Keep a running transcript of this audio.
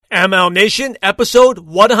ML Nation, episode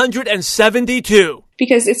 172.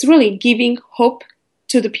 Because it's really giving hope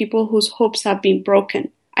to the people whose hopes have been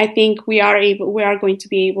broken. I think we are going to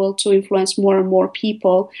be able to influence more and more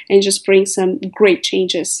people and just bring some great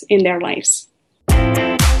changes in their lives.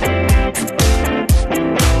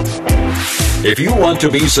 If you want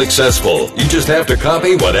to be successful, you just have to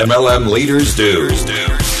copy what MLM leaders do.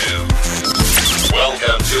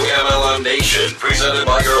 Welcome to MLM Nation, presented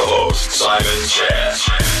by your host, Simon Chan,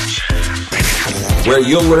 where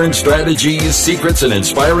you'll learn strategies, secrets, and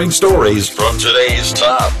inspiring stories from today's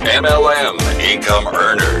top MLM income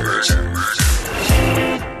earners.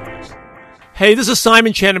 Hey, this is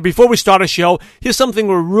Simon Chan, and before we start our show, here's something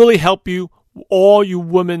that will really help you, all you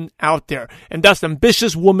women out there, and that's the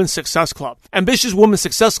Ambitious Woman Success Club. Ambitious Woman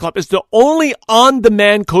Success Club is the only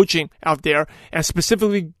on-demand coaching out there, and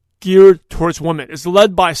specifically geared towards women. It's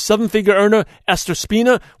led by seven-figure earner Esther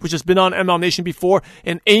Spina, which has been on ML Nation before,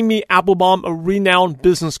 and Amy Applebaum, a renowned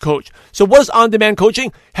business coach. So what is on-demand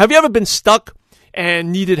coaching? Have you ever been stuck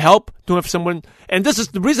and needed help? Don't have someone, and this is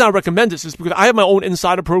the reason I recommend this is because I have my own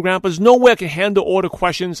insider program, but there's no way I can handle all the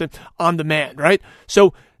questions and on demand, right?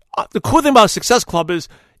 So the cool thing about Success Club is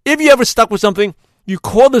if you ever stuck with something, you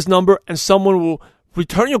call this number and someone will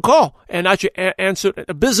return your call and actually answer.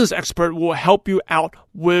 A business expert will help you out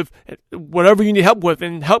with whatever you need help with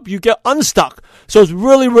and help you get unstuck. So it's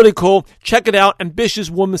really, really cool. Check it out. Ambitious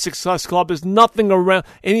Woman Success Club. There's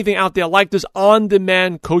anything out there like this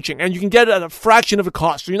on-demand coaching. And you can get it at a fraction of the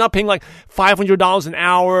cost. So you're not paying like $500 an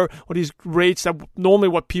hour or these rates that normally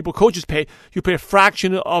what coaches pay. You pay a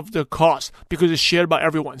fraction of the cost because it's shared by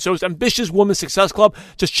everyone. So it's Ambitious Woman Success Club.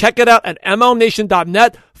 Just check it out at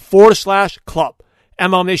mlnation.net/club.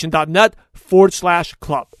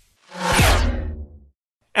 mlnation.net/club.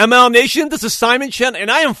 ML Nation, this is Simon Chen, and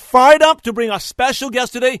I am fired up to bring our special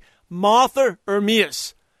guest today, Martha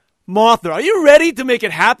Ermias. Martha, are you ready to make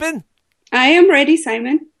it happen? I am ready,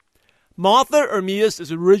 Simon. Martha Ermias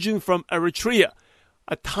is originally from Eritrea,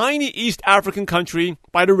 a tiny East African country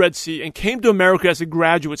by the Red Sea, and came to America as a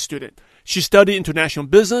graduate student. She studied international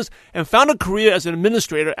business and found a career as an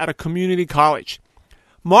administrator at a community college.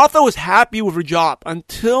 Martha was happy with her job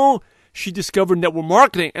until she discovered network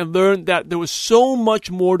marketing and learned that there was so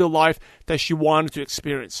much more to life that she wanted to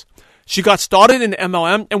experience. She got started in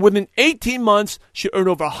MLM, and within 18 months, she earned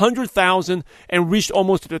over $100,000 and reached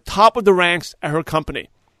almost to the top of the ranks at her company.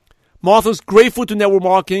 Martha's grateful to network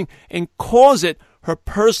marketing and calls it her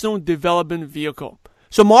personal development vehicle.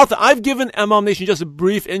 So Martha, I've given MLM Nation just a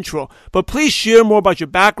brief intro, but please share more about your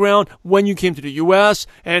background, when you came to the U.S.,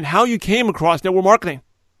 and how you came across network marketing.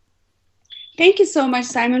 Thank you so much,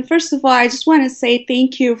 Simon. First of all, I just want to say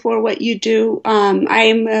thank you for what you do. I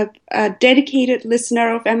am a dedicated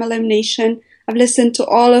listener of MLM Nation. I've listened to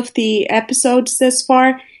all of the episodes thus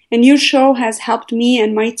far, and your show has helped me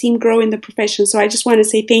and my team grow in the profession. So I just want to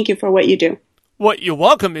say thank you for what you do. Well, you're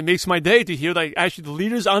welcome. It makes my day to hear that actually the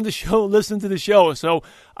leaders on the show listen to the show. So,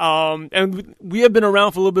 and we have been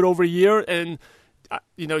around for a little bit over a year, and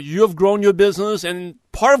you have grown your business, and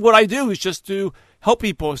part of what I do is just to help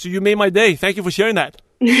people. So you made my day. Thank you for sharing that.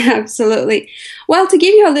 Absolutely. Well, to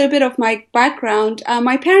give you a little bit of my background,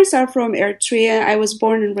 my parents are from Eritrea. I was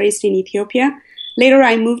born and raised in Ethiopia. Later,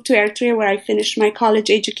 I moved to Eritrea where I finished my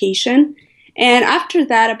college education. And after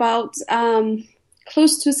that, about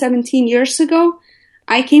close to 17 years ago,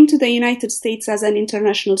 I came to the United States as an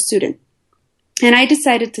international student. And I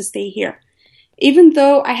decided to stay here. Even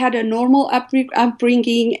though I had a normal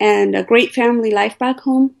upbringing and a great family life back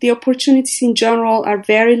home, the opportunities in general are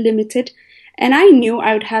very limited, and I knew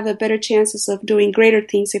I would have a better chances of doing greater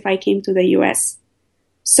things if I came to the U.S.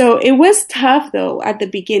 So it was tough, though, at the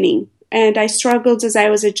beginning, and I struggled as I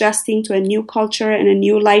was adjusting to a new culture and a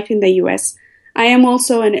new life in the U.S. I am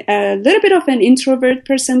also a little bit of an introvert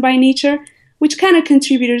person by nature, which kind of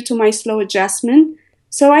contributed to my slow adjustment.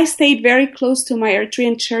 So I stayed very close to my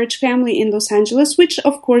Eritrean church family in Los Angeles, which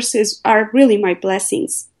of course are really my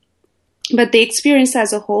blessings. But the experience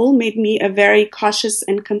as a whole made me a very cautious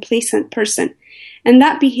and complacent person. And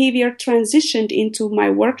that behavior transitioned into my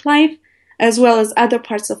work life as well as other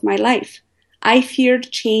parts of my life. I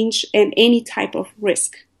feared change and any type of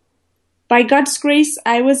risk. By God's grace,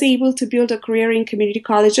 I was able to build a career in community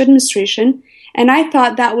college administration, and I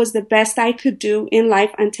thought that was the best I could do in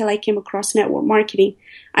life until I came across network marketing.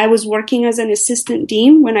 I was working as an assistant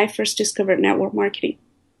dean when I first discovered network marketing.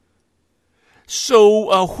 So,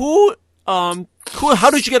 how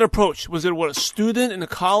did you get approached? Was it a student in the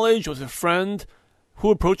college? Was it a friend?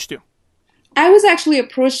 Who approached you? I was actually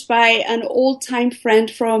approached by an old-time friend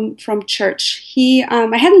from church.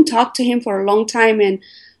 I hadn't talked to him for a long time, and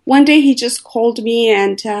one day he just called me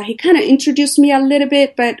and he kind of introduced me a little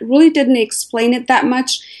bit, but really didn't explain it that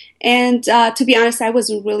much. And to be honest, I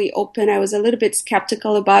wasn't really open. I was a little bit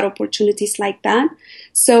skeptical about opportunities like that.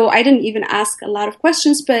 So I didn't even ask a lot of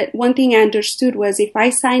questions. But one thing I understood was if I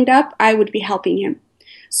signed up, I would be helping him.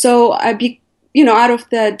 So out of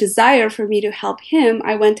the desire for me to help him,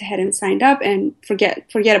 I went ahead and signed up and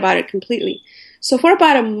forget about it completely. So for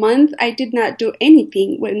about a month, I did not do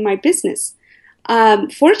anything in my business.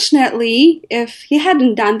 Fortunately, if he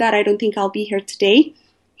hadn't done that, I don't think I'll be here today.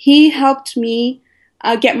 He helped me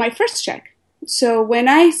get my first check. So when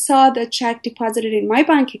I saw the check deposited in my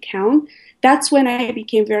bank account, that's when I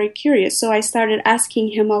became very curious. So I started asking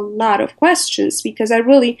him a lot of questions because I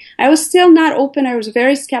was still not open. I was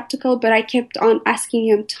very skeptical, but I kept on asking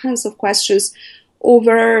him tons of questions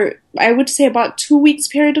over, I would say, about 2 weeks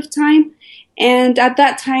period of time. And at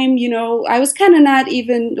that time, I was kind of not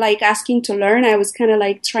even like asking to learn. I was kind of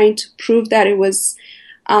like trying to prove that it was,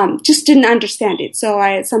 just didn't understand it. So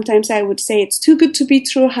sometimes I would say it's too good to be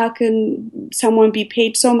true. How can someone be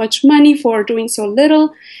paid so much money for doing so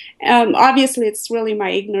little? Obviously, it's really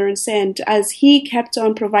my ignorance. And as he kept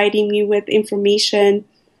on providing me with information,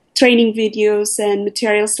 training videos and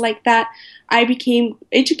materials like that, I became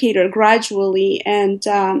educator gradually. And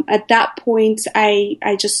at that point, I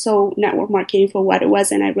just saw network marketing for what it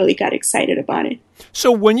was, and I really got excited about it.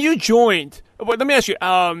 So when you joined, let me ask you,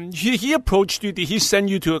 he approached you. Did he send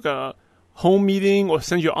you to a home meeting or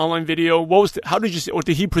send you an online video? How did you, or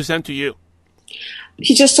did he present to you?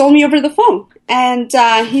 He just told me over the phone, and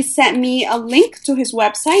he sent me a link to his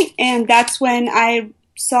website, and that's when I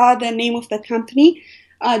saw the name of the company.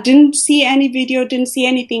 Didn't see any video, didn't see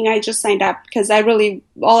anything. I just signed up because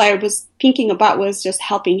all I was thinking about was just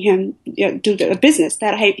helping him do the business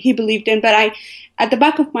that he believed in. But at the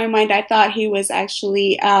back of my mind, I thought he was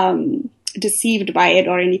actually deceived by it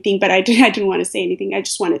or anything. But I didn't want to say anything. I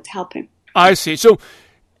just wanted to help him. I see. So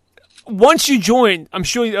once you joined, I'm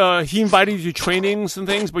sure he invited you to trainings and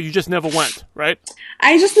things, but you just never went, right?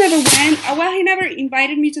 I just never went. Well, he never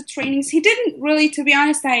invited me to trainings. He didn't really, to be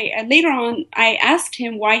honest. Later on, I asked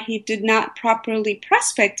him why he did not properly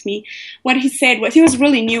prospect me. What he said was he was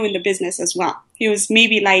really new in the business as well. He was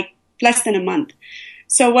maybe like less than a month.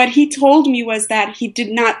 So what he told me was that he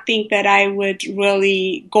did not think that I would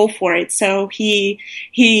really go for it. So he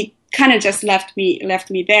kind of just left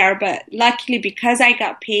me there. But luckily, because I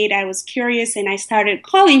got paid, I was curious and I started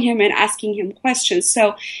calling him and asking him questions.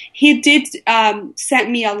 So he did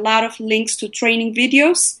send me a lot of links to training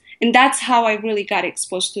videos, and that's how I really got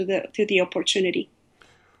exposed to the opportunity.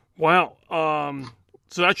 Wow.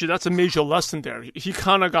 So actually, that's a major lesson there. He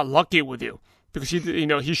kind of got lucky with you because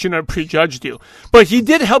he shouldn't have prejudged you. But he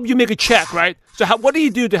did help you make a check, right? So what did he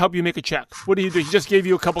do to help you make a check? What did he do? He just gave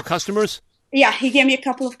you a couple customers? Yeah, he gave me a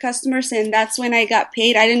couple of customers, and that's when I got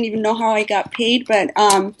paid. I didn't even know how I got paid, but,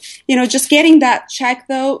 just getting that check,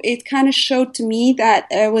 though, it kind of showed to me that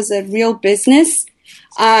it was a real business.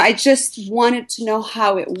 I just wanted to know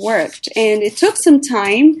how it worked, and it took some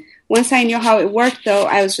time. Once I knew how it worked, though,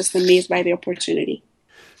 I was just amazed by the opportunity.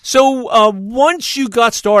 So once you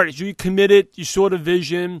got started, you committed, you saw the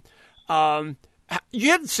vision,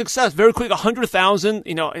 you had success very quick, 100,000,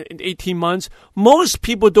 in 18 months. Most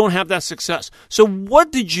people don't have that success. So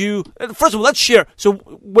what did you, first of all, let's share. So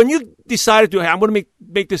when you decided to, hey, I'm going to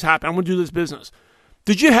make this happen, I'm going to do this business,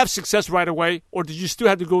 did you have success right away, or did you still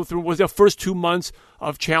have to go through, was there first 2 months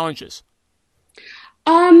of challenges?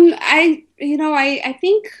 I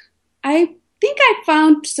think I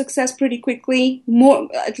found success pretty quickly, more,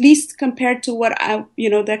 at least compared to what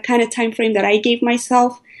the kind of time frame that I gave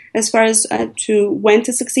myself as far as to when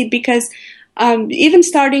to succeed, because even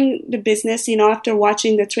starting the business, after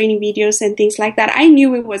watching the training videos and things like that, I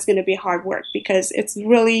knew it was going to be hard work because it's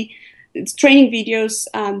training videos.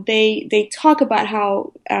 They talk about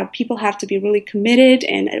how people have to be really committed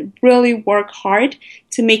and really work hard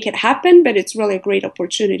to make it happen, but it's really a great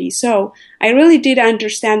opportunity. So I really did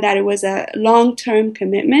understand that it was a long-term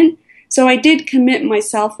commitment. So I did commit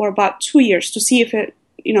myself for about 2 years to see if it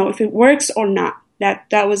works or not.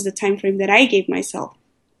 That was the time frame that I gave myself.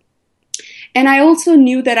 And I also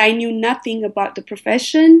knew that I knew nothing about the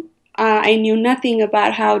profession. I knew nothing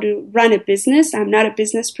about how to run a business. I'm not a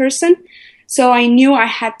business person. So I knew I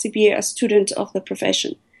had to be a student of the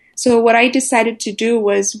profession. So what I decided to do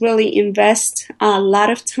was really invest a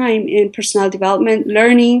lot of time in personal development,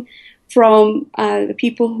 learning from the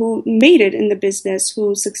people who made it in the business,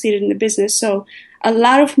 who succeeded in the business. So a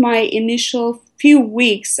lot of my initial few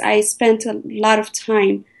weeks, I spent a lot of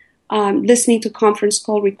time listening to conference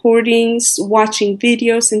call recordings, watching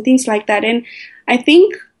videos and things like that. And I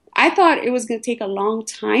think I thought it was going to take a long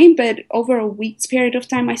time, but over a week's period of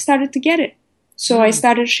time, I started to get it. So I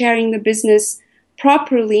started sharing the business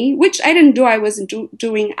properly, which I didn't do. I wasn't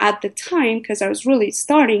doing at the time because I was really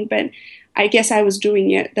starting, but I guess I was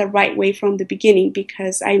doing it the right way from the beginning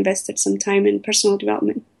because I invested some time in personal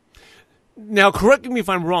development. Now, correct me if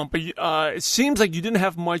I'm wrong, but it seems like you didn't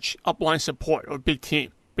have much upline support or big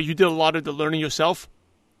team, but you did a lot of the learning yourself.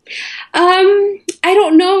 I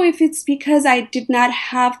don't know if it's because I did not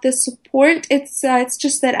have the support. It's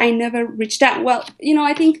just that I never reached out. Well,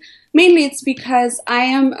 I think mainly it's because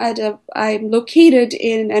I'm located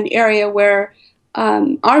in an area where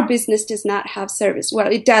our business does not have service. Well,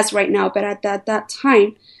 it does right now, but at that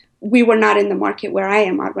time, we were not in the market where I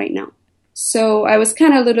am at right now. So I was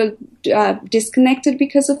kind of a little disconnected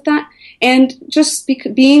because of that. And just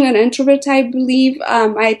being an introvert, I believe,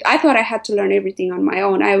 I thought I had to learn everything on my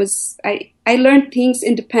own. I learned things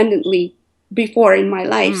independently before in my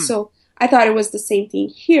life. So I thought it was the same thing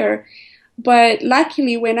here. But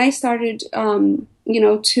luckily, when I started,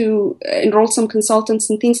 to enroll some consultants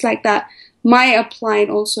and things like that, my upline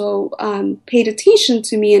also paid attention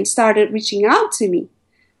to me and started reaching out to me.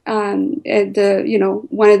 One of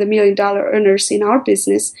the $1 million earners in our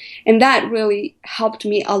business. And that really helped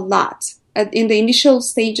me a lot. In the initial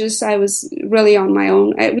stages, I was really on my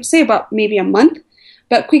own. I would say about maybe a month,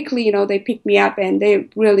 but quickly, they picked me up and they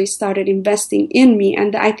really started investing in me.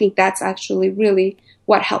 And I think that's actually really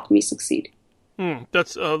what helped me succeed.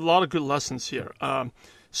 That's a lot of good lessons here.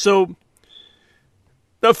 So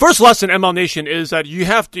the first lesson, ML Nation, is that you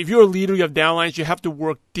have to, if you're a leader, you have downlines, you have to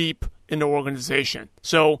work deep in the organization.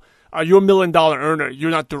 So you're $1 million earner.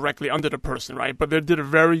 You're not directly under the person, right? But they're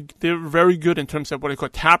very good in terms of what they call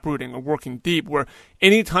taprooting or working deep, where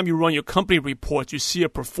anytime you run your company reports, you see a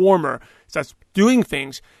performer that's doing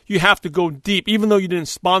things, you have to go deep. Even though you didn't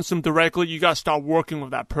sponsor them directly, you got to start working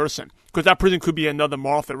with that person because that person could be another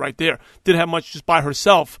Martha right there. Didn't have much just by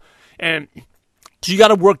herself. And so you got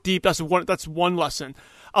to work deep. That's one lesson.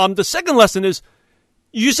 The second lesson is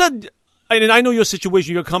you said, and I know your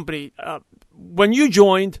situation, your company, when you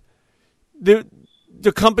joined, the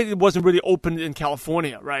company wasn't really open in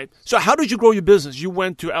California, right? So how did you grow your business? You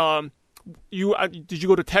went to, did you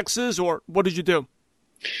go to Texas or what did you do?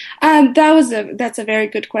 That's a very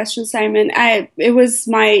good question, Simon. It was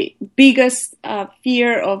my biggest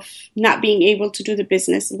fear of not being able to do the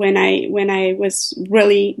business when I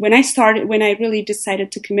really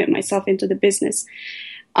decided to commit myself into the business.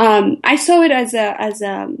 I saw it as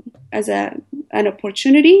an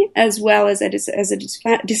opportunity as well as a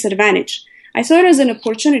disadvantage. I saw it as an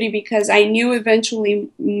opportunity because I knew eventually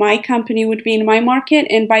my company would be in my market,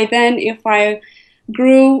 and by then, if I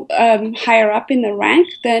grew higher up in the rank,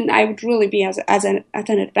 then I would really be at an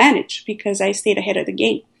advantage because I stayed ahead of the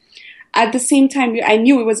game. At the same time, I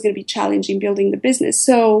knew it was going to be challenging building the business.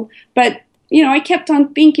 But I kept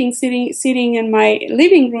on thinking, sitting in my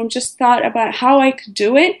living room, just thought about how I could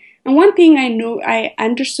do it. And one thing I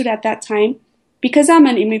understood at that time, because I'm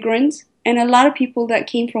an immigrant, and a lot of people that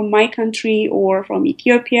came from my country or from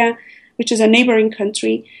Ethiopia, which is a neighboring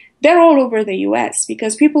country, they're all over the U.S.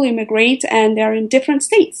 because people immigrate and they're in different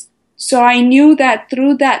states. So I knew that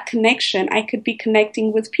through that connection, I could be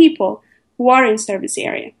connecting with people who are in service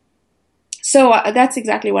area. So that's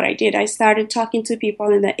exactly what I did. I started talking to people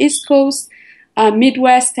in the East Coast,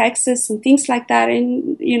 Midwest, Texas, and things like that.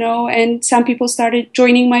 And some people started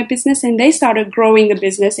joining my business and they started growing the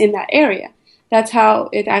business in that area. That's how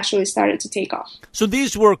it actually started to take off. So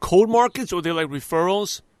these were cold markets or they're like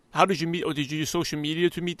referrals? How did you meet, or did you use social media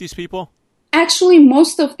to meet these people? Actually,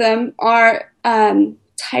 most of them are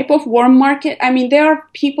type of warm market. I mean, there are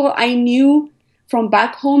people I knew from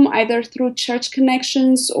back home, either through church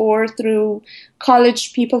connections or through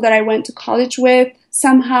college people that I went to college with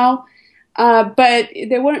somehow. But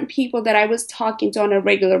there weren't people that I was talking to on a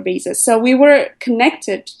regular basis. So we were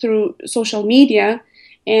connected through social media.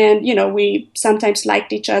 And, we sometimes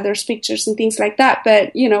liked each other's pictures and things like that.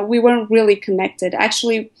 But, we weren't really connected.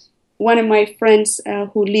 Actually, one of my friends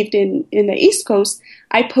who lived in the East Coast,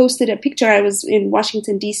 I posted a picture. I was in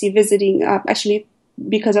Washington, D.C. visiting, actually,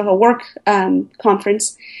 because of a work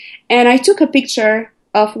conference. And I took a picture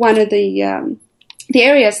of one of the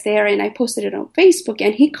areas there, and I posted it on Facebook,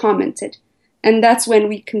 and he commented. And that's when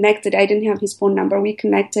we connected. I didn't have his phone number. We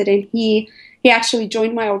connected, and he actually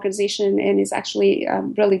joined my organization and is actually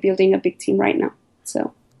really building a big team right now.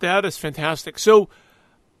 So that is fantastic. So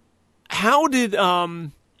how does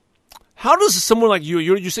someone like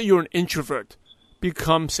you say you're an introvert,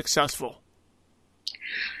 become successful?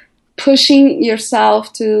 pushing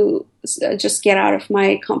yourself to just get out of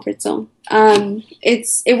my comfort zone.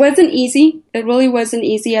 It wasn't easy. It really wasn't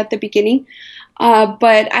easy at the beginning.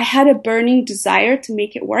 But I had a burning desire to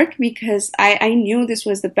make it work because I knew this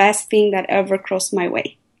was the best thing that ever crossed my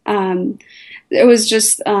way. It was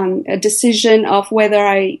just a decision of whether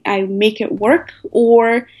I make it work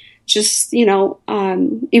or just,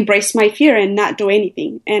 embrace my fear and not do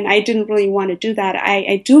anything. And I didn't really want to do that.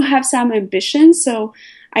 I do have some ambitions, so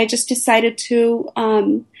I just decided to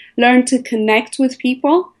learn to connect with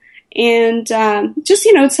people and just,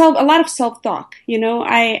 a lot of self-talk.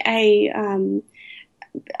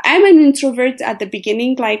 I'm an introvert at the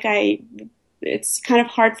beginning. It's kind of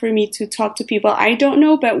hard for me to talk to people I don't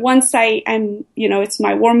know. But once I'm, it's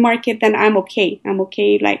my warm market, then I'm okay. I'm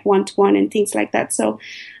okay, like one-to-one and things like that. So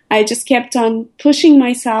I just kept on pushing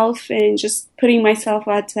myself and just putting myself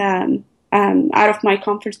out of my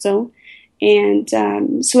comfort zone. And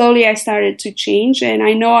slowly I started to change. And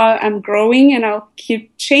I know I'm growing and I'll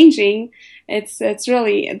keep changing. It's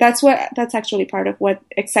really, that's actually part of what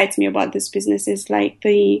excites me about this business is like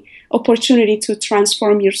the opportunity to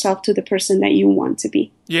transform yourself to the person that you want to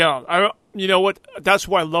be. Yeah. You know what? That's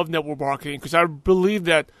why I love network marketing, because I believe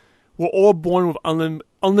that we're all born with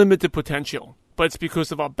unlimited potential. But it's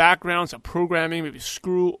because of our backgrounds, our programming, maybe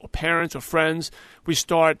school or parents or friends, we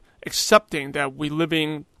start accepting that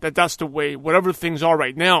that's the way, whatever things are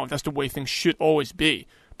right now, that's the way things should always be.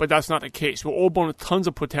 But that's not the case. We're all born with tons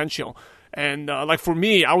of potential. And like for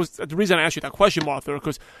me, the reason I asked you that question, Martha,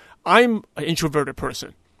 because I'm an introverted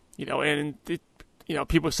person, and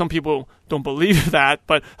some people don't believe that.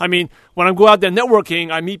 But I mean, when I go out there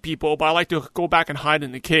networking, I meet people, but I like to go back and hide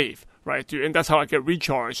in the cave, right? And that's how I get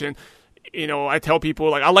recharged. And I tell people,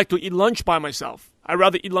 like, I like to eat lunch by myself. I'd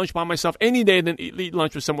rather eat lunch by myself any day than eat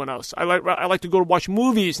lunch with someone else. I like to go to watch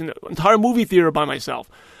movies in the entire movie theater by myself.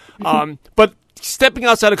 But stepping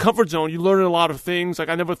outside of comfort zone, you learn a lot of things. Like,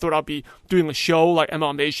 I never thought I'd be doing a show like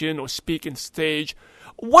MLM Nation or speaking stage.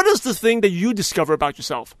 What is the thing that you discover about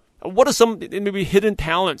yourself? What are some maybe hidden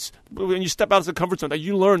talents when you step out of the comfort zone that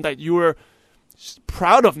you learned that you were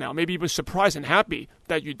proud of now, maybe even surprised and happy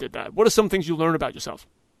that you did that? What are some things you learned about yourself?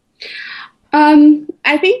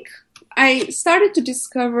 I think I started to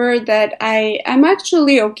discover that I'm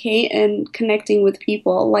actually okay in connecting with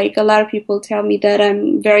people. Like, a lot of people tell me that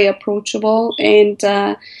I'm very approachable and,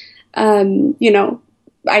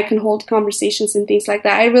 I can hold conversations and things like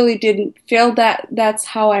that. I really didn't feel that that's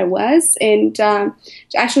how I was. And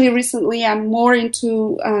actually recently I'm more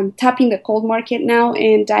into tapping the cold market now,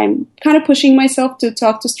 and I'm kind of pushing myself to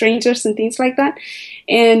talk to strangers and things like that.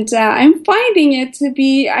 And I'm finding it to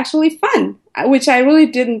be actually fun, which I really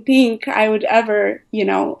didn't think I would ever,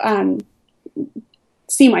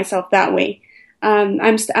 see myself that way. I'm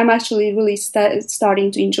actually really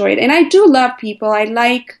starting to enjoy it. And I do love people. I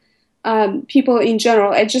like people in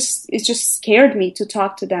general. It just scared me to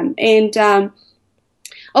talk to them. And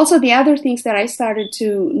also the other things that I started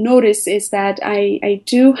to notice is that I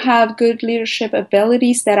do have good leadership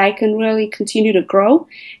abilities that I can really continue to grow.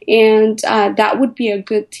 And that would be a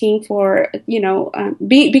good thing for,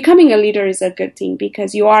 becoming a leader is a good thing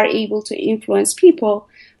because you are able to influence people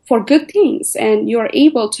for good things, and you're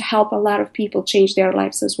able to help a lot of people change their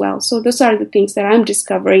lives as well. So those are the things that I'm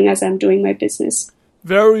discovering as I'm doing my business.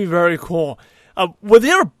 Very, very cool. Was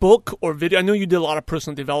there a book or video? I know you did a lot of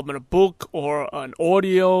personal development, a book or an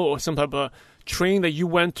audio or some type of training that you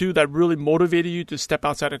went to that really motivated you to step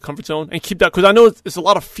outside of the comfort zone and keep that? Because I know it's a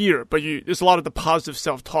lot of fear, but there's a lot of the positive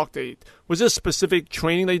self-talk. Was there a specific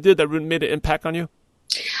training they did that really made an impact on you?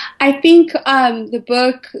 I think the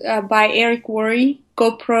book by Eric Worre,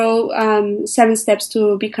 GoPro, 7 Steps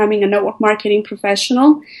to Becoming a Network Marketing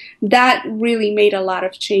Professional, that really made a lot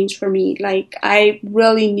of change for me. Like, I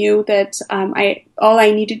really knew that all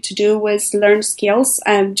I needed to do was learn skills.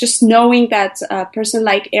 Just knowing that a person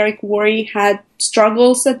like Eric Worre had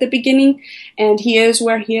struggles at the beginning, and he is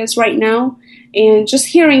where he is right now. And just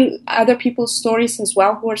hearing other people's stories as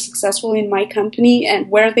well who are successful in my company and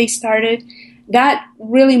where they started, that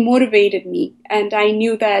really motivated me. And I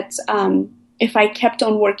knew that if I kept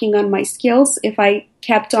on working on my skills, if I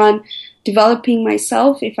kept on developing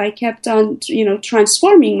myself, if I kept on,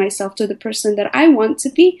 transforming myself to the person that I want to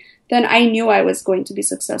be, then I knew I was going to be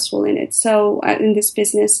successful in it. So in this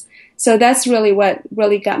business. So that's really what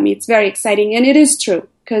really got me. It's very exciting. And it is true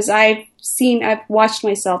because I've watched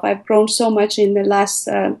myself. I've grown so much in the last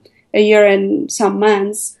a year and some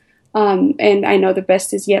months. And I know the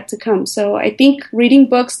best is yet to come. So I think reading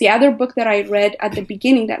books, the other book that I read at the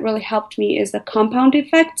beginning that really helped me is The Compound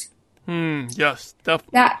Effect. Yes,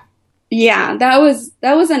 definitely. Yeah, that was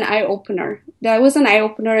an eye opener. That was an eye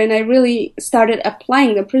opener, and I really started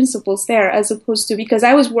applying the principles there, as opposed to, because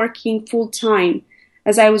I was working full time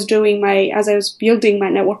as I was building my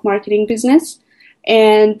network marketing business,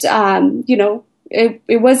 and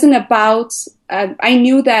it wasn't about. I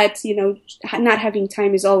knew that not having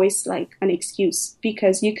time is always like an excuse,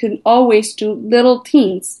 because you can always do little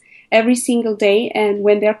things every single day, and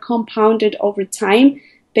when they're compounded over time,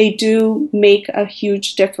 they do make a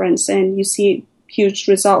huge difference, and you see huge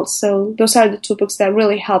results. So those are the two books that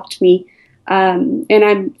really helped me. And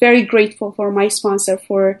I'm very grateful for my sponsor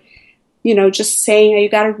for, just saying, you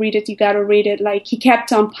got to read it. Like, he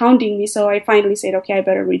kept on pounding me. So I finally said, okay, I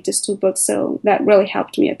better read these two books. So that really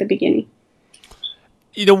helped me at the beginning.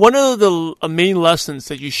 One of the main lessons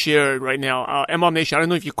that you shared right now, MLM Nation, I don't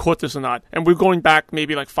know if you caught this or not, and we're going back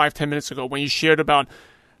maybe like 5-10 minutes ago when you shared about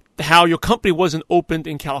how your company wasn't opened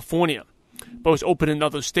in California, but was open in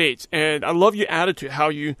other states. And I love your attitude, how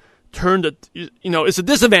you turned it, it's a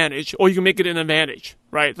disadvantage, or you can make it an advantage,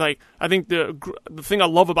 right? Like, I think the thing I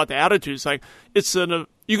love about the attitude is like,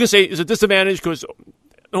 you can say it's a disadvantage because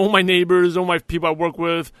all my neighbors, all my people I work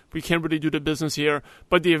with, we can't really do the business here.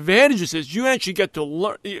 But the advantage is you actually get to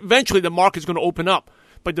learn. Eventually, the market's going to open up.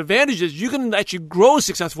 But the advantage is you can actually grow a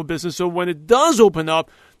successful business. So when it does open up,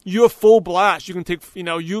 you're full blast. You can take,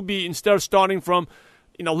 you'll be, instead of starting from,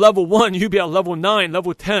 level 1, you'll be at level 9,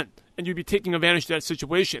 level 10, and you'll be taking advantage of that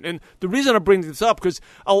situation. And the reason I bring this up, because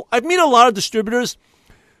I've met a lot of distributors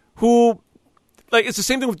who, like, it's the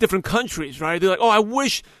same thing with different countries, right? They're like, I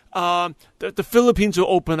wish the Philippines would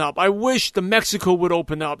open up. I wish the Mexico would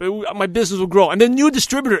open up. My business will grow. And then new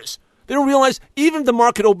distributors, they don't realize even if the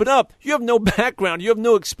market opened up, you have no background, you have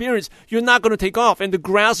no experience, you're not going to take off. And the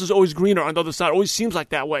grass is always greener on the other side. It always seems like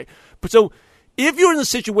that way. But so if you're in a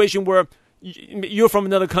situation where you're from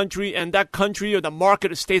another country and that country or the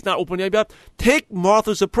market or state's not opening up, take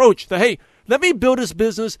Martha's approach that, hey, let me build this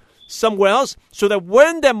business somewhere else so that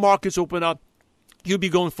when that market's open up, you'll be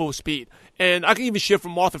going full speed. And I can even share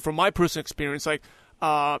from Martha, from my personal experience, like,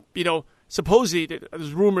 supposedly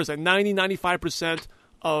there's rumors that 90-95%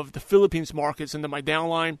 of the Philippines markets into my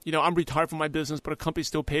downline. I'm retired from my business, but a company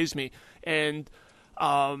still pays me. And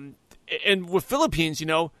with Philippines,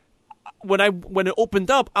 when it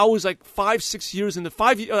opened up, I was like 5 years in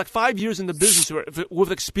the business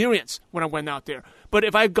with experience when I went out there. But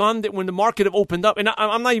if I had gone there when the market had opened up, and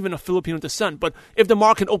I'm not even a Filipino descent, but if the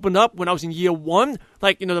market opened up when I was in year 1,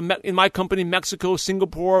 like, in my company, Mexico,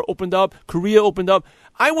 Singapore opened up, Korea opened up,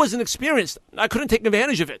 I wasn't experienced. I couldn't take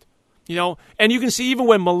advantage of it. And you can see even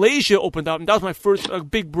when Malaysia opened up, and that was my first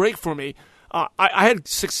big break for me, I had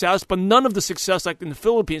success, but none of the success like in the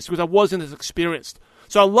Philippines because I wasn't as experienced.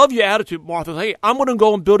 So I love your attitude, Martha. Hey, I'm going to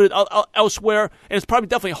go and build it elsewhere, and it's probably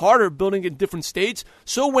definitely harder building in different states.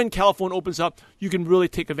 So when California opens up, you can really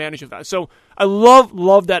take advantage of that. So I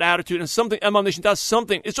love that attitude, and something MLM Nation does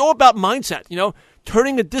something. It's all about mindset,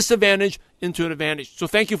 turning a disadvantage into an advantage. So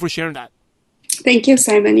thank you for sharing that. Thank you,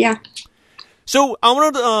 Simon. Yeah. So I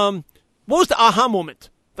wanted to, what was the aha moment?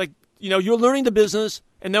 Like, you're learning the business,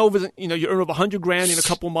 and now you earn over $100,000 in a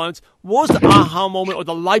couple months. What was the aha moment or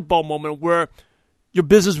the light bulb moment where your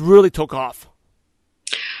business really took off?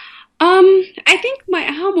 I think my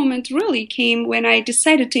aha moment really came when I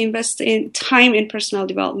decided to invest in time in personal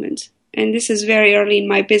development. And this is very early in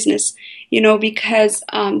my business, because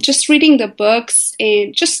just reading the books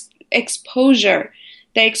and just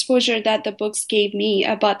the exposure that the books gave me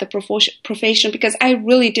about the profession, because I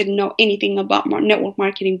really didn't know anything about network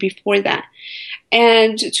marketing before that.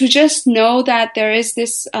 And to just know that there is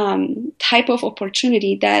this type of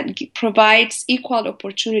opportunity that provides equal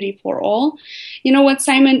opportunity for all. You know what,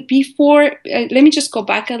 Simon, let me just go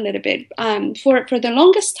back a little bit. For the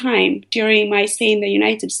longest time during my stay in the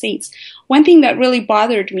United States, one thing that really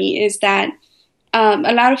bothered me is that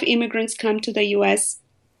a lot of immigrants come to the U.S.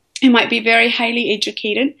 and might be very highly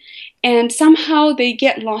educated, and somehow they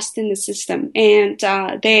get lost in the system, and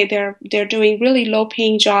they're doing really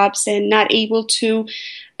low-paying jobs and not able to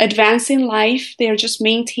advance in life. They're just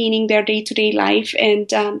maintaining their day-to-day life, and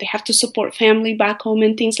they have to support family back home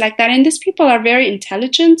and things like that. And these people are very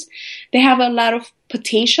intelligent. They have a lot of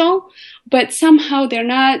potential, but somehow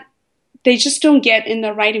they just don't get in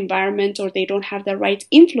the right environment, or they don't have the right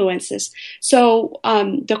influences. So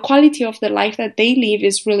the quality of the life that they live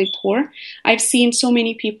is really poor. I've seen so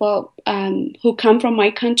many people who come from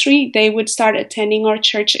my country. They would start attending our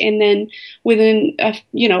church, and then within a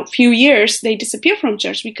few years, they disappear from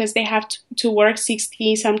church because they have to work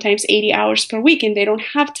 60, sometimes 80 hours per week, and they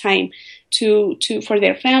don't have time for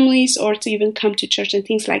their families or to even come to church and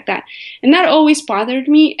things like that. And that always bothered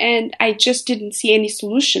me, and I just didn't see any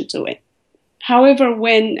solution to it. However,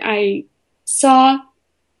 when I saw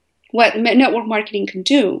what network marketing can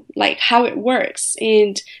do, like how it works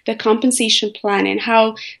and the compensation plan and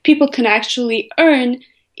how people can actually earn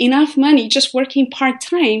enough money just working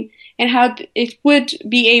part-time, and how they would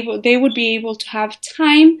be able to have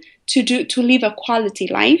time to live a quality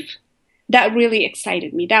life, that really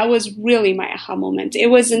excited me. That was really my aha moment. It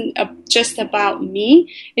wasn't just about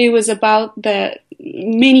me. It was about the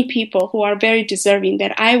many people who are very deserving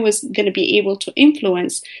that I was going to be able to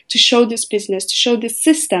influence, to show this business, to show this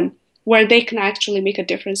system where they can actually make a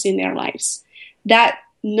difference in their lives. That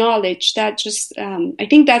knowledge, that just, I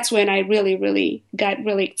think that's when I really got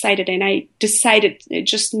really excited, and I decided,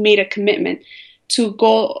 just made a commitment to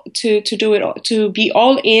go to do it all, to be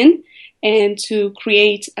all in and to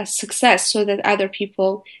create a success so that other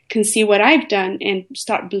people can see what I've done and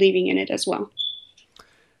start believing in it as well.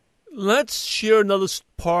 Let's share another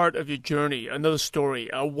part of your journey, another story.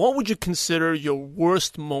 What would you consider your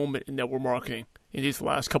worst moment in network marketing in these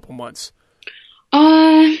last couple months?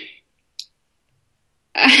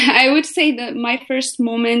 I would say that my worst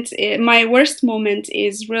moment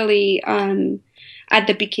is really at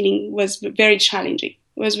the beginning, was very challenging.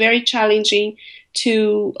 It was very challenging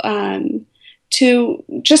to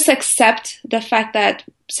just accept the fact that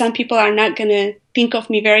some people are not going to think of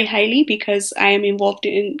me very highly because I am involved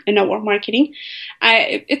in network marketing.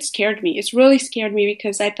 It scared me. It really scared me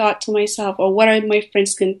because I thought to myself, oh, what are my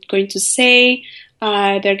friends going to say?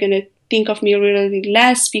 They're going to think of me really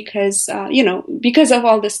less because of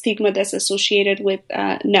all the stigma that's associated with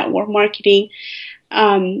network marketing.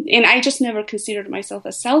 And I just never considered myself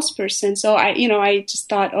a salesperson. So I just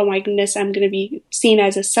thought, oh my goodness, I'm going to be seen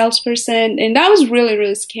as a salesperson. And that was really,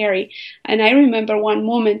 really scary. And I remember one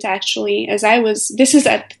moment actually, this is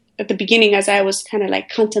at the beginning, as I was kind of like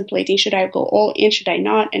contemplating, should I go all in, should I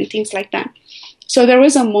not, and things like that. So there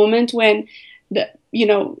was a moment when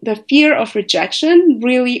the fear of rejection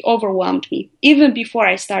really overwhelmed me, even before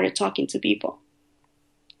I started talking to people.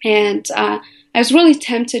 And I was really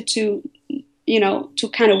tempted to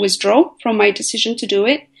kind of withdraw from my decision to do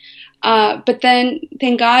it. But then,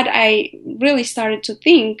 thank God, I really started to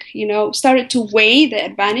think, started to weigh the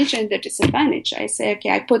advantage and the disadvantage. I say,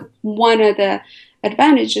 okay, I put one of the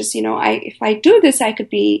advantages, if I do this, I could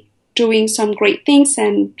be doing some great things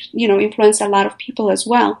and, influence a lot of people as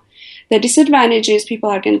well. The disadvantage is people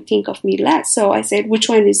are going to think of me less. So I said, which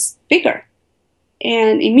one is bigger?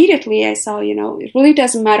 And immediately I saw, it really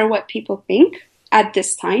doesn't matter what people think at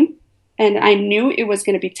this time. And I knew it was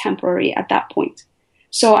going to be temporary at that point.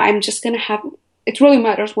 So I'm just going to it really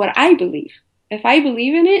matters what I believe. If I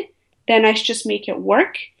believe in it, then I should just make it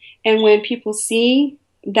work. And when people see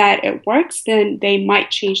that it works, then they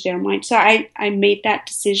might change their mind. So I made that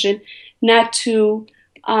decision not to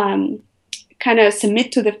kind of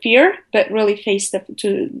submit to the fear, but really face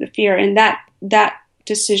the fear. And that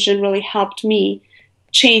decision really helped me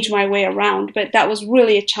change my way around. But that was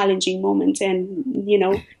really a challenging moment. And,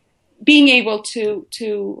 being able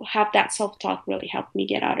to have that self-talk really helped me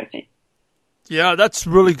get out of it. Yeah, that's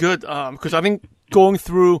really good. Because I think going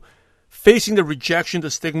through facing the rejection, the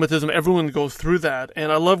stigmatism, everyone goes through that.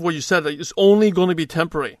 And I love what you said, that it's only going to be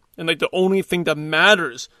temporary. And the only thing that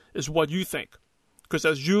matters is what you think. Because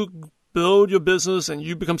as you build your business and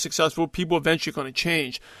you become successful, people eventually going to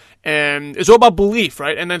change. And it's all about belief,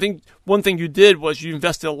 right? And I think one thing you did was you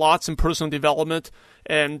invested lots in personal development,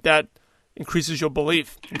 and that increases your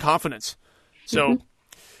belief and confidence. So,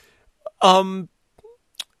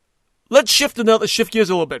 let's shift gears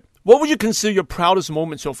a little bit. What would you consider your proudest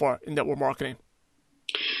moment so far in network marketing?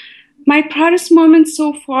 My proudest moment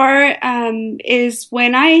so far is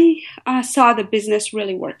when I saw the business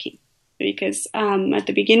really working. Because at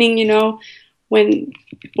the beginning,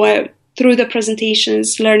 through the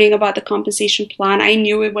presentations, learning about the compensation plan, I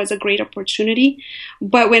knew it was a great opportunity.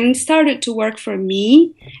 But when it started to work for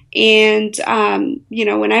me, and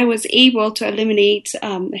when I was able to eliminate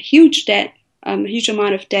a huge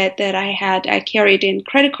amount of debt that I carried in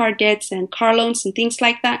credit card debts and car loans and things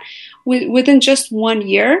like that, within just 1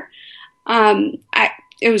 year,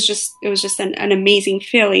 it was just an amazing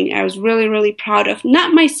feeling. I was really, really proud of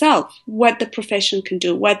not myself, what the profession can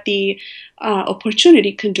do, what the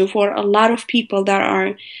opportunity can do for a lot of people that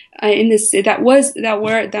are in the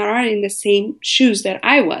same shoes that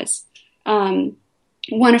I was.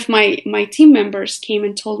 One of my team members came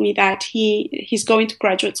and told me that he's going to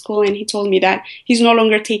graduate school, and he told me that he's no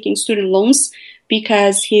longer taking student loans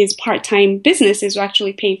because his part-time business is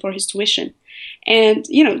actually paying for his tuition. And,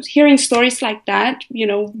 hearing stories like that,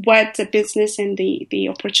 what the business and the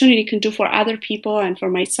opportunity can do for other people and for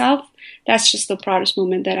myself, that's just the proudest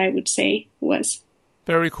moment that I would say was.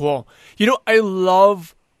 Very cool. I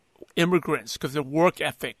love immigrants because their work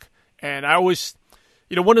ethic. And I always,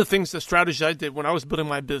 one of the things, the strategy I did when I was building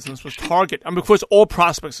my business was target. Of course, all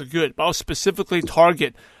prospects are good, but I'll specifically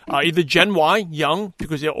target either Gen Y, young,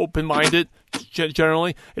 because they're open-minded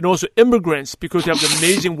generally, and also immigrants because they have an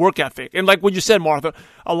amazing work ethic. And like what you said, Martha,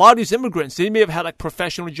 a lot of these immigrants, they may have had like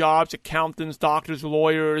professional jobs, accountants, doctors,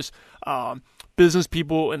 lawyers, business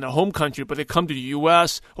people in their home country, but they come to the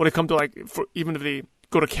U.S. or they come to even if they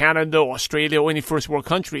go to Canada or Australia or any first world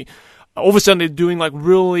country, all of a sudden they're doing like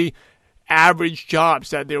really average jobs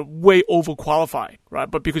that they're way overqualified,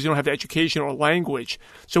 right? But because you don't have the education or language.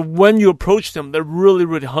 So when you approach them, they're really,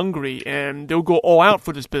 really hungry and they'll go all out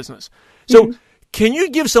for this business. So can you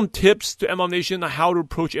give some tips to MLM Nation on how to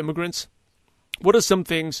approach immigrants? What are some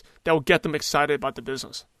things that will get them excited about the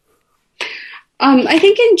business? I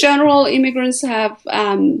think in general, immigrants have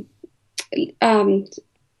an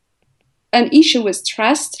issue with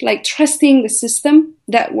trust, like trusting the system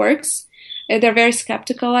that works. They're very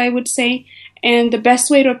skeptical, I would say. And the best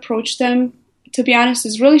way to approach them, to be honest,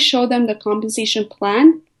 is really show them the compensation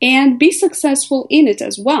plan and be successful in it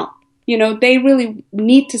as well. They really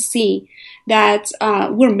need to see that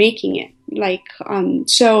we're making it.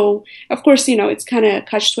 So of course, it's kind of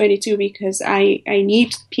catch-22 because I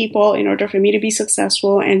need people in order for me to be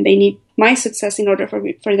successful, and they need my success in order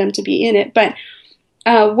for them to be in it. But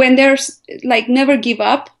when there's never give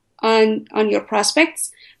up on your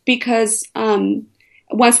prospects, because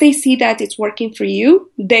once they see that it's working for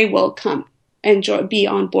you, they will come and be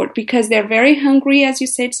on board because they're very hungry, as you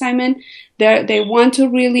said, Simon. They want to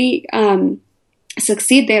really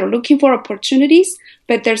succeed. They're looking for opportunities,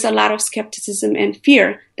 but there's a lot of skepticism and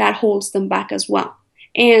fear that holds them back as well.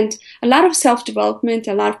 And a lot of self-development,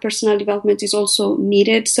 a lot of personal development is also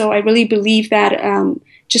needed. So I really believe that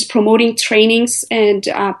just promoting trainings and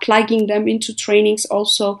plugging them into trainings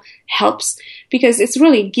also helps, because it's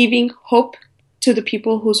really giving hope to the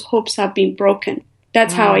people whose hopes have been broken.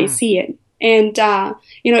 That's how I see it. And,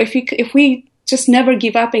 if we just never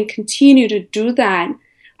give up and continue to do that,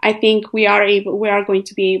 I think we are going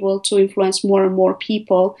to be able to influence more and more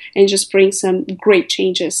people and just bring some great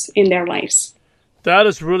changes in their lives. That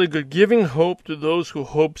is really good. Giving hope to those whose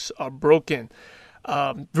hopes are broken.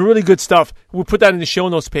 Really good stuff. We'll put that in the show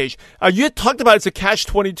notes page. You had talked about it's a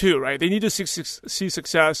catch-22, right? They need to see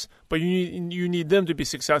success, but you need them to be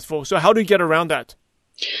successful. So how do you get around that?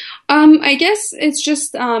 I guess it's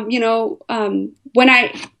just, when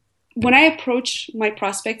I approach my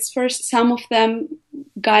prospects first, some of them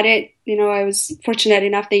got it. I was fortunate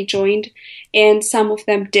enough they joined, and some of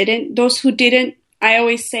them didn't. Those who didn't, I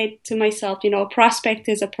always say to myself, a prospect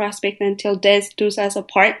is a prospect until death does us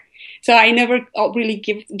apart. So I never really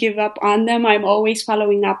give up on them. I'm always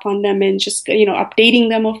following up on them and just, updating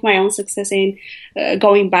them of my own success and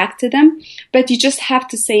going back to them. But you just have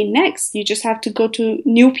to say next. You just have to go to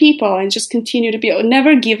new people and just continue to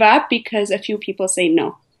never give up because a few people say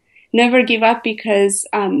no. Never give up because,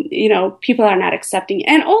 people are not accepting.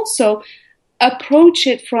 And also approach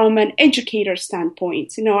it from an educator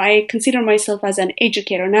standpoint. I consider myself as an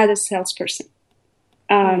educator, not a salesperson.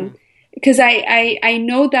 Because I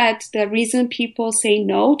know that the reason people say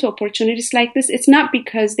no to opportunities like this, it's not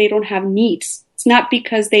because they don't have needs. It's not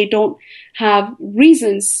because they don't have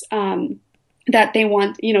reasons that they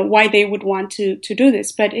want, why they would want to do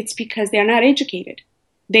this, but it's because they're not educated.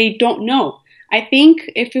 They don't know. I think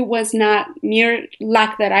if it was not mere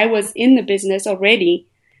luck that I was in the business already,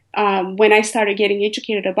 when I started getting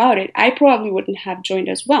educated about it, I probably wouldn't have joined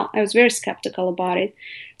as well. I was very skeptical about it.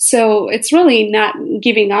 So it's really not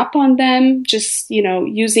giving up on them, just,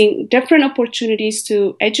 using different opportunities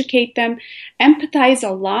to educate them, empathize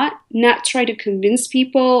a lot, not try to convince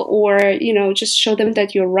people or, just show them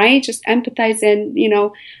that you're right, just empathize and,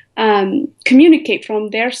 communicate from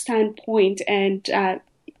their standpoint and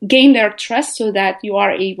gain their trust so that you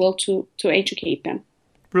are able to educate them.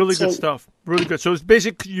 Really good stuff. Really good. So it's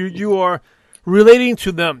basically you are relating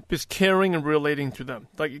to them, just caring and relating to them,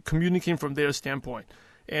 like communicating from their standpoint.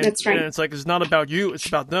 And, that's right. And it's not about you, it's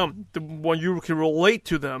about them. When you can relate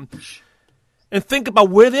to them and think about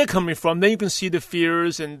where they're coming from, then you can see the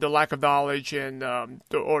fears and the lack of knowledge and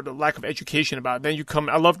or the lack of education about it. Then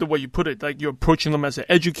I love the way you put it, like you're approaching them as an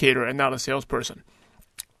educator and not a salesperson.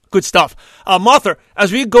 Good stuff. Martha,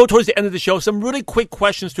 as we go towards the end of the show, some really quick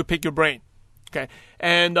questions to pick your brain. Okay.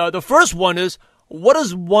 And the first one is,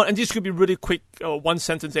 and these could be really quick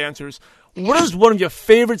one-sentence answers, what is one of your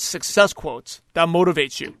favorite success quotes that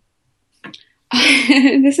motivates you?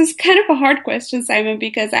 This is kind of a hard question, Simon,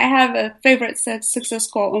 because I have a favorite success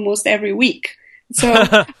call almost every week. So,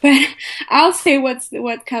 but I'll say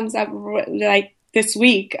what comes up like this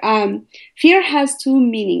week. Fear has two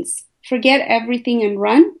meanings: forget everything and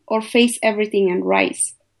run, or face everything and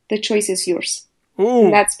rise. The choice is yours. Ooh,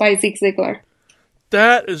 and that's by Zig Ziglar.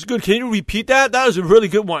 That is good. Can you repeat that? That was a really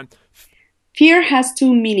good one. Fear has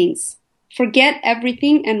two meanings: forget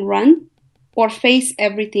everything and run, or face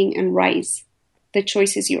everything and rise. The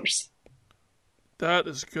choice is yours. That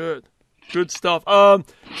is good. Good stuff.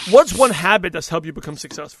 What's one habit that's helped you become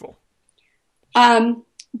successful?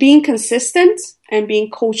 Being consistent and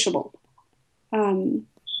being coachable.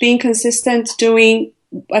 Being consistent, doing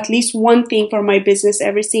at least one thing for my business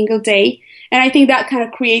every single day. And I think that kind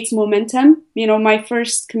of creates momentum. You know, my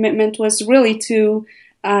first commitment was really to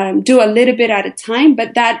do a little bit at a time,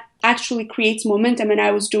 but that actually creates momentum, and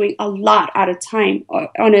I was doing a lot at a time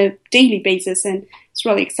on a daily basis, and it's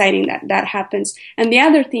really exciting that that happens. And the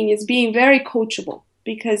other thing is being very coachable,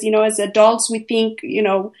 because, you know, as adults, we think, you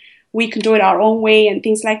know, we can do it our own way and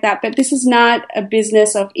things like that, but this is not a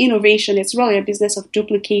business of innovation. It's really a business of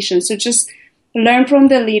duplication. So just learn from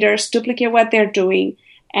the leaders, duplicate what they're doing,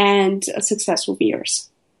 and success will be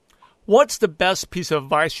yours. What's the best piece of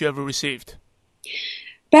advice you ever received?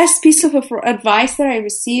 Best piece of advice that I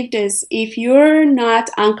received is, if you're not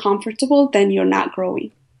uncomfortable, then you're not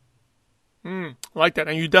growing. I like that.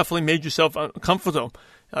 And you definitely made yourself uncomfortable.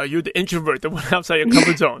 You're the introvert that went outside your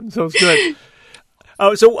comfort zone. So it's good.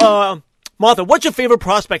 Martha, what's your favorite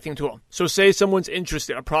prospecting tool? So say someone's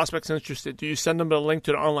interested, a prospect's interested. Do you send them a link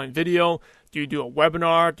to the online video? Do you do a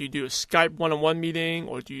webinar? Do you do a Skype one-on-one meeting?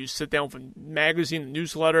 Or do you sit down with a magazine, a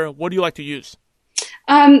newsletter? What do you like to use?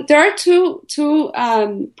 There are two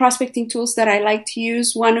prospecting tools that I like to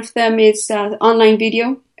use. One of them is online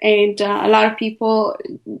video, and a lot of people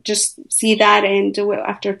just see that, and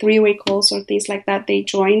after three-way calls or things like that, they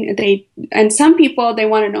join. And some people, they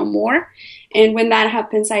want to know more. And when that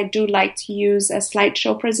happens, I do like to use a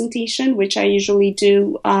slideshow presentation, which I usually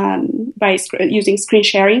do by using screen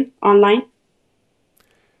sharing online.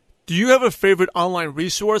 Do you have a favorite online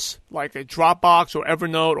resource, like a Dropbox or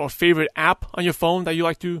Evernote, or favorite app on your phone that you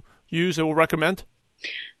like to use or recommend?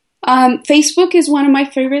 Facebook is one of my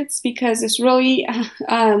favorites, because it's really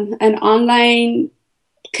an online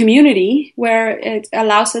community where it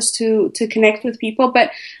allows us to connect with people.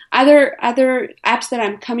 But other apps that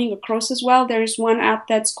I'm coming across as well, there's one app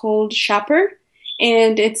that's called Shopper,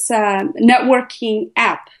 and it's a networking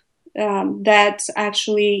app. That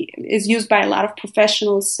actually is used by a lot of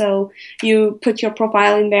professionals. So you put your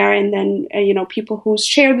profile in there, and then people who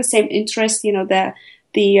share the same interest. You know,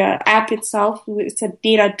 the app itself, it's a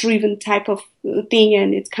data-driven type of thing,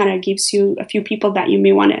 and it kind of gives you a few people that you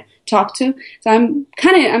may want to talk to. So I'm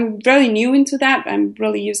really new into that. I'm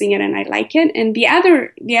really using it, and I like it. And the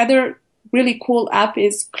other really cool app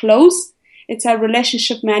is Close. It's a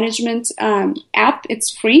relationship management app. It's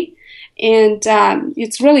free. And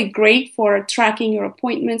it's really great for tracking your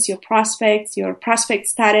appointments, your prospect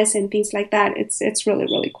status, and things like that. It's really,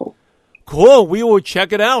 really cool. Cool. We will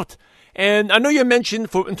check it out. And I know you mentioned,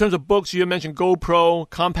 in terms of books, you mentioned GoPro,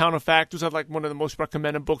 Compound Effect. Those are like one of the most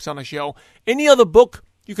recommended books on the show. Any other book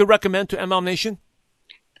you could recommend to MLM Nation?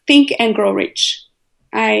 Think and Grow Rich.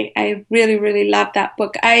 I really, really love that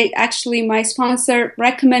book. My sponsor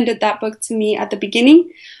recommended that book to me at the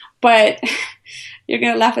beginning, but you're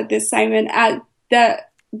going to laugh at this, Simon.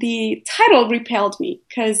 The title repelled me,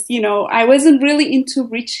 because, I wasn't really into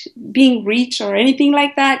being rich or anything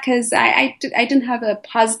like that, because I didn't have a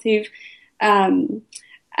positive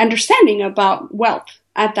understanding about wealth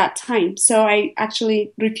at that time. So I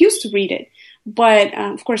actually refused to read it. But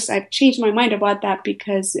of course, I've changed my mind about that,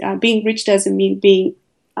 because being rich doesn't mean being,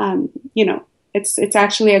 it's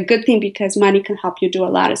actually a good thing, because money can help you do a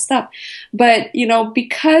lot of stuff. But,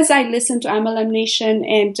 because I listen to MLM Nation,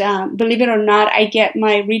 and believe it or not, I get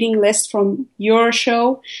my reading list from your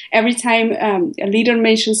show. Every time a leader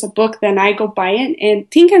mentions a book, then I go buy it. And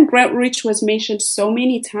Think and Grow Rich was mentioned so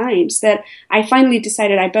many times that I finally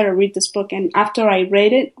decided I better read this book. And after I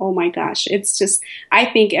read it, oh my gosh, it's just, I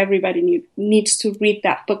think everybody needs to read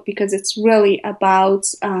that book, because it's really about,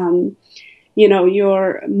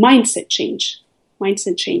 your mindset change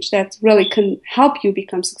that really can help you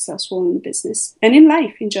become successful in business and in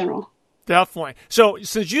life in general. Definitely. So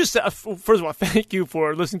since you said, first of all, thank you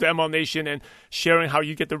for listening to MLM Nation and sharing how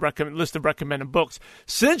you get the list of recommended books.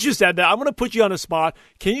 Since you said that, I'm going to put you on the spot.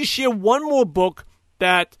 Can you share one more book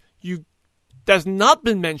that's not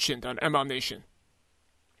been mentioned on MLM Nation?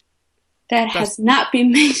 That has not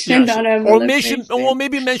been mentioned on MLM Nation. Or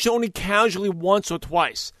maybe mentioned only casually once or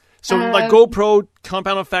twice. So like GoPro,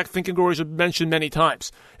 Compound Effect, Think and Grow Rich, you've mentioned many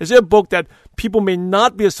times. Is there a book that people may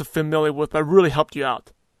not be as familiar with but really helped you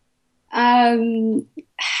out? I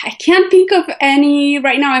can't think of any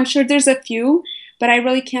right now. I'm sure there's a few, but I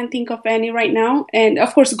really can't think of any right now. And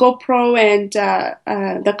of course, GoPro and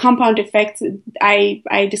the Compound Effect,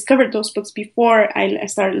 I discovered those books before I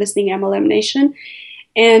started listening to MLM Nation.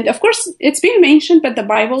 And of course, it's been mentioned, but the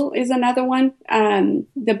Bible is another one.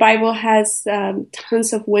 The Bible has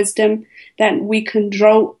tons of wisdom that we can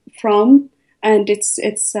draw from. And it's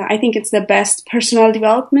I think it's the best personal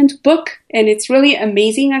development book. And it's really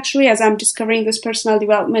amazing, actually, as I'm discovering this personal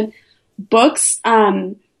development books,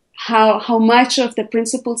 how much of the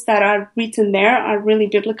principles that are written there are really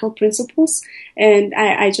biblical principles. And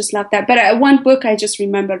I just love that. But one book I just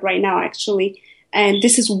remembered right now, actually, and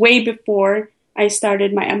this is way before I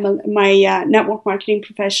started my network marketing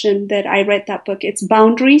profession, that I read that book. It's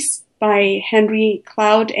Boundaries by Henry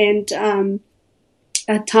Cloud and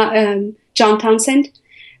John Townsend.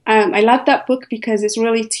 I love that book because it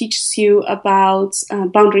really teaches you about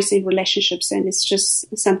boundaries in relationships, and it's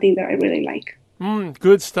just something that I really like.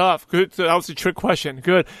 Good stuff. Good. That was a trick question.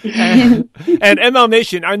 Good. And MLM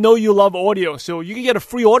Nation, I know you love audio, so you can get a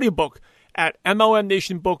free audiobook at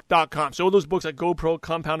MLMNationBook.com. So all those books like GoPro,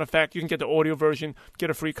 Compound Effect, you can get the audio version, get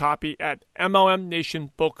a free copy at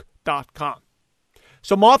MLMNationBook.com.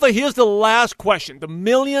 So Martha, here's the last question, the $1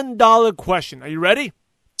 million question. Are you ready?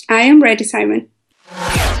 I am ready, Simon.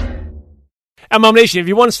 MLM Nation, if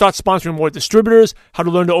you want to start sponsoring more distributors, how to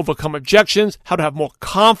learn to overcome objections, how to have more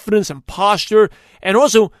confidence and posture, and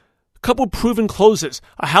also a couple proven closes,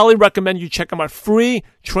 I highly recommend you check out my free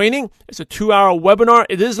training. It's a 2-hour webinar.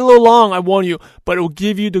 It is a little long, I warn you, but it will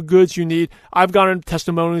give you the goods you need. I've gotten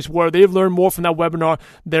testimonies where they've learned more from that webinar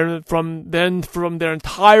than from their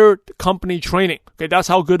entire company training. Okay, that's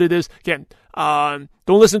how good it is. Again,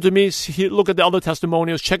 don't listen to me. Look at the other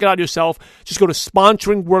testimonials. Check it out yourself. Just go to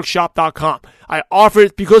sponsoringworkshop.com. I offer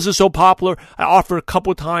it because it's so popular. I offer it a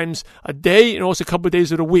couple times a day and also a couple of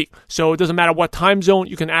days of the week. So it doesn't matter what time zone,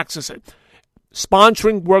 you can access it.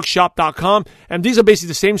 Sponsoringworkshop.com. And these are basically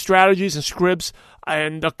the same strategies and scripts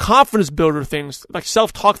and the confidence builder things, like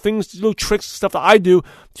self-talk things, little tricks, stuff that I do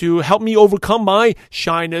to help me overcome my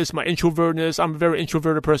shyness, my introvertness. I'm a very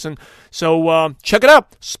introverted person. So check it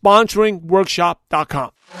out,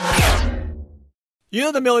 sponsoringworkshop.com. You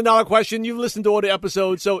know the $1 million question. You've listened to all the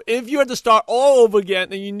episodes. So if you had to start all over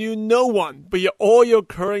again and you knew no one, but all your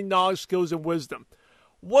current knowledge, skills, and wisdom,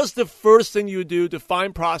 what's the first thing you do to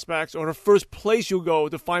find prospects, or the first place you go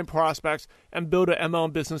to find prospects and build an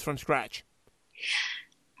MLM business from scratch?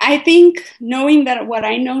 I think knowing that what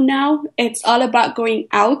I know now, it's all about going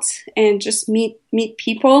out and just meet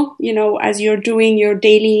people, as you're doing your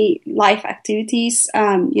daily life activities.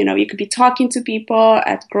 You could be talking to people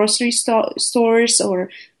at grocery stores or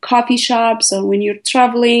coffee shops, or when you're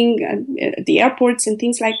traveling at the airports and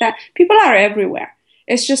things like that. People are everywhere.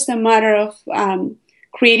 It's just a matter of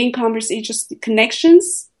creating conversations,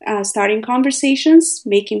 connections, starting conversations,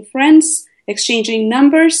 making friends, exchanging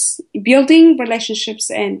numbers, building relationships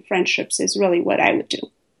and friendships is really what I would do.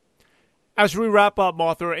 As we wrap up,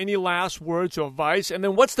 Martha, any last words or advice? And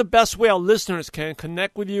then what's the best way our listeners can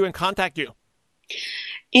connect with you and contact you?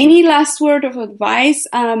 Any last word of advice?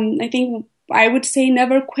 I think I would say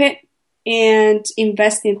never quit and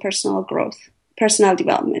invest in personal growth, personal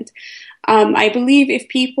development. I believe if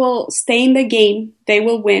people stay in the game, they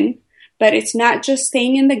will win. But it's not just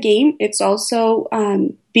staying in the game. It's also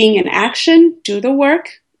being in action, do the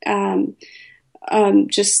work,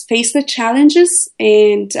 just face the challenges,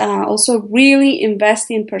 and also really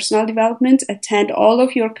invest in personal development, attend all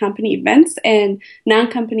of your company events and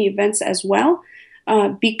non-company events as well.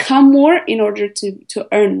 Become more in order to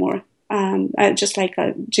earn more, just like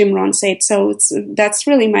Jim Rohn said. So that's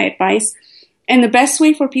really my advice. And the best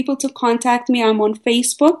way for people to contact me, I'm on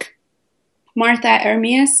Facebook. Martha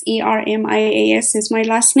Ermias, Ermias is my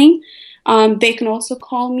last name. They can also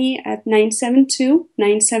call me at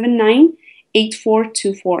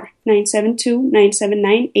 972-979-8424.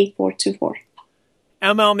 972-979-8424.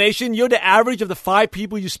 MLM Nation, you're the average of the 5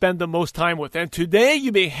 people you spend the most time with. And today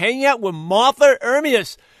you've been hanging out with Martha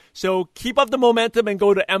Ermias. So keep up the momentum and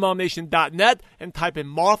go to MLMNation.net and type in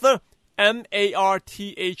Martha, Martha,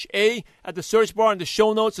 at the search bar, and the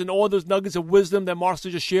show notes and all those nuggets of wisdom that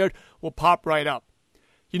Martha just shared will pop right up.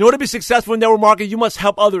 You know, to be successful in network marketing, you must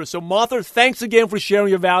help others. So Martha, thanks again for sharing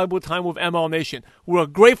your valuable time with MLM Nation. We're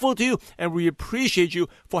grateful to you, and we appreciate you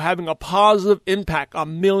for having a positive impact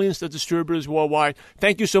on millions of distributors worldwide.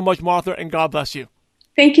 Thank you so much, Martha, and God bless you.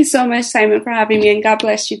 Thank you so much, Simon, for having me, and God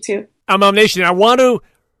bless you too. MLM Nation, I want to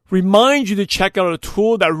remind you to check out a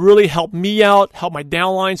tool that really helped me out, helped my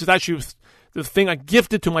downlines. It's actually the thing I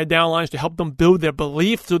gifted to my downlines to help them build their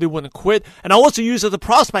belief so they wouldn't quit. And I also use it as a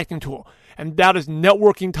prospecting tool, and that is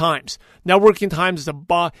Networking Times. Networking Times is a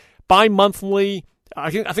bi-monthly,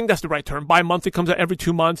 I think that's the right term, bi-monthly, comes out every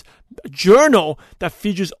 2 months, a journal that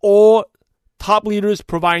features all top leaders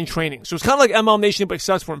providing training. So it's kind of like MLM Nation, but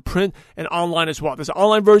except for in print and online as well. There's an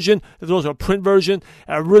online version. There's also a print version.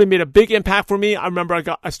 And it really made a big impact for me. I remember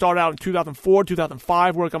I started out in 2004,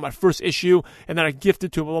 2005, where I got my first issue, and then I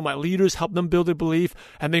gifted to all my leaders, helped them build their belief,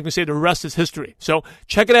 and they can say the rest is history. So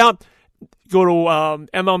check it out. Go to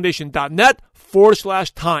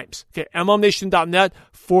mlmnation.net/times. Okay,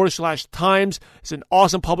 mlmnation.net/times. It's an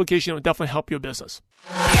awesome publication. It will definitely help your business.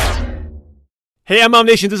 Hey, MLM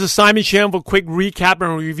Nation, this is Simon Chan for a quick recap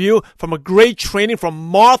and review from a great training from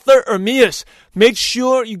Martha Ermias. Make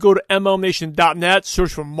sure you go to mlmnation.net,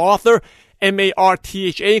 search for Martha,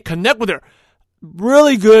 Martha, connect with her.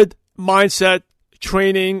 Really good mindset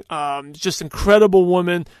training, just incredible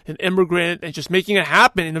woman, an immigrant, and just making it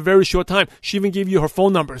happen in a very short time. She even gave you her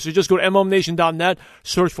phone number. So just go to mlmnation.net,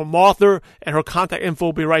 search for Martha, and her contact info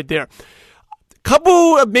will be right there.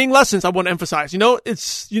 Couple of main lessons I want to emphasize.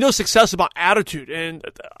 Success is about attitude. And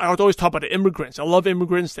I always talk about the immigrants. I love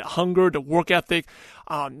immigrants, the hunger, the work ethic.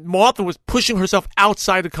 Martha was pushing herself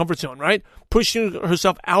outside the comfort zone, right? Pushing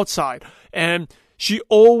herself outside. And she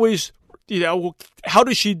always, how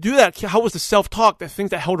did she do that? How was the self-talk, the things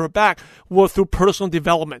that held her back? Well, through personal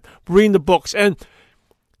development, reading the books. And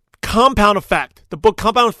Compound Effect, the book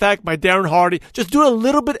Compound Effect by Darren Hardy. Just do it a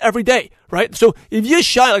little bit every day, right? So if you're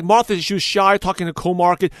shy, like Martha, she was shy talking to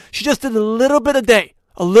co-market. She just did a little bit a day.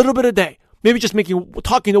 Maybe just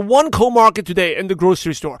talking to one co-market today in the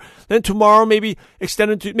grocery store. Then tomorrow, maybe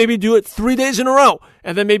do it 3 days in a row.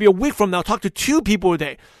 And then maybe a week from now, talk to 2 people a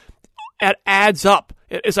day. It adds up.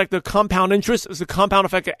 It's like the compound interest. It's the compound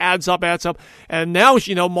effect. It adds up. And now,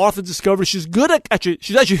 Martha discovers she's good at,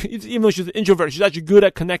 she's actually, even though she's an introvert, she's actually good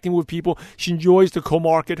at connecting with people. She enjoys the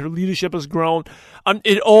co-market. Her leadership has grown.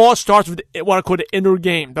 It all starts with what I call the inner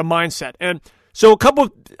game, the mindset. And so a couple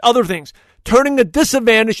of other things. Turning a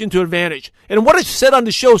disadvantage into advantage. And what I said on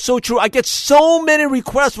the show is so true. I get so many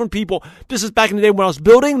requests from people. This is back in the day when I was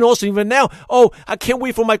building, and also even now. Oh, I can't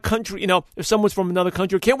wait for my country. If someone's from another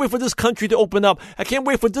country, I can't wait for this country to open up. I can't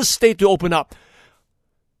wait for this state to open up.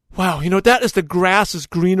 Wow, that is the grass is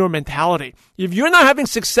greener mentality. If you're not having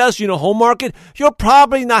success in your home market, you're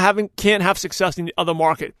probably can't have success in the other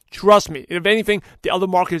market. Trust me. If anything, the other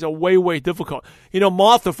markets are way, way difficult.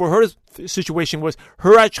 Martha, for her situation was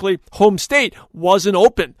her actually home state wasn't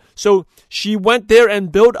open. So she went there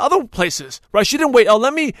and built other places, right? She didn't wait. Oh,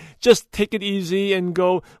 let me just take it easy and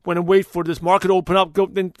go when I wait for this market to open up,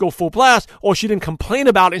 then go full blast. Or she didn't complain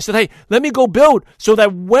about it and said, hey, let me go build so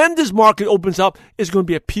that when this market opens up, it's going to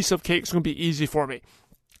be a piece of cake. It's going to be easy for me.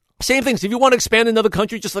 Same things. If you want to expand in another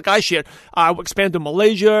country, just like I shared, I will expand to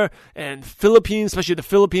Malaysia and Philippines, especially the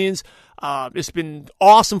Philippines. It's been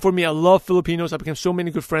awesome for me. I love Filipinos. I became so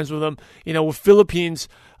many good friends with them. With Philippines,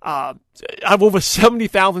 I have over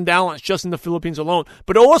 70,000 downlines just in the Philippines alone.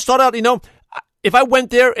 But it all started out, if I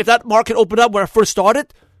went there, if that market opened up when I first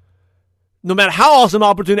started, no matter how awesome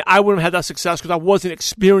opportunity, I wouldn't have had that success because I wasn't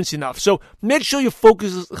experienced enough. So make sure you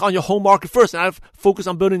focus on your home market first. And I've focused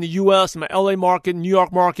on building the U.S. and my L.A. market, New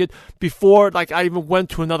York market before I even went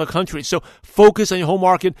to another country. So focus on your home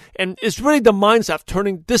market. And it's really the mindset of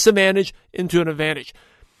turning disadvantage into an advantage.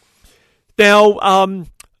 Now,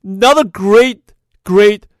 another great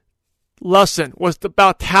lesson was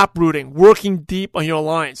about taprooting, working deep on your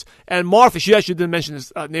lines. And Martha, she actually didn't mention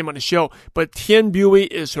his name on the show, but Tien Bui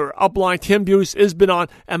is her upline. Tien Bui has been on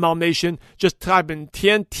MLM Nation. Just type in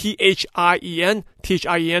Tien, Thien.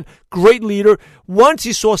 Great leader. Once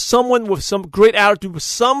he saw someone with some great attitude, with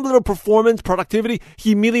some little performance, productivity,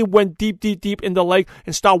 he immediately went deep in the lake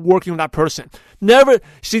and started working with that person.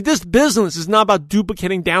 This business is not about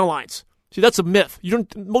duplicating downlines. See, that's a myth.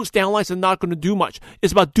 Most downlines are not going to do much.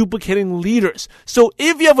 It's about duplicating leaders. So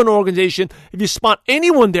if you have an organization, if you spot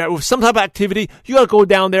anyone there with some type of activity, you got to go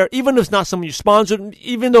down there, even if it's not someone you sponsored,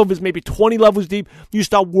 even though if it's maybe 20 levels deep, you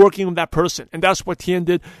start working with that person. And that's what Tien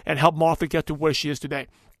did and helped Martha get to where she is today.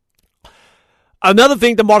 Another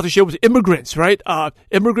thing that Martha shared was immigrants, right?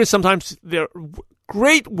 Immigrants, sometimes they're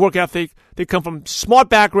great work ethic. They come from smart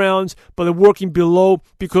backgrounds, but they're working below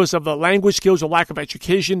because of the language skills or lack of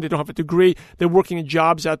education. They don't have a degree. They're working in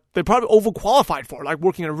jobs that they're probably overqualified for, like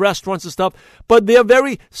working in restaurants and stuff, but they're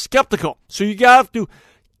very skeptical. So you have to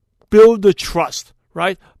build the trust,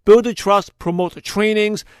 right? Build the trust, promote the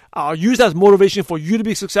trainings, use that as motivation for you to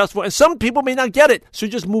be successful. And some people may not get it, so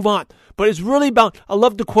just move on. But it's really about, I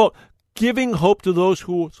love the quote, giving hope to those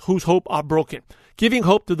whose hope are broken. Giving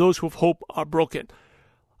hope to those whose hope are broken.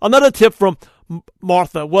 Another tip from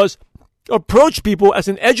Martha was approach people as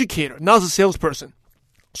an educator, not as a salesperson.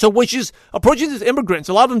 So when she's approaching these immigrants,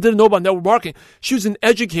 a lot of them didn't know about network marketing. She was an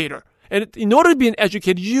educator. And in order to be an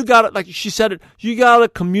educator, you gotta, like she said it, you gotta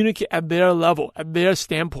communicate at their level, at their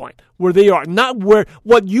standpoint, where they are. Not where,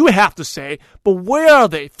 what you have to say, but where are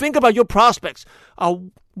they? Think about your prospects.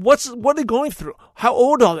 What are they going through? How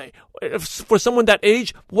old are they? If, for someone that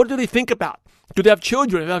age, what do they think about? Do they have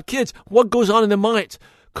children? Do they have kids? What goes on in their minds?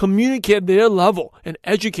 Communicate at their level and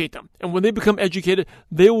educate them. And when they become educated,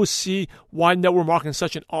 they will see why network marketing is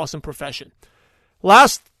such an awesome profession.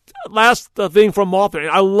 Last thing from Martha, and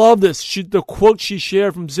I love this. The quote she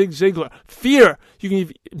shared from Zig Ziglar: "Fear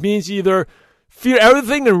means either fear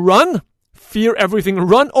everything and run,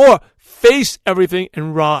 or face everything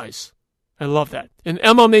and rise." I love that. In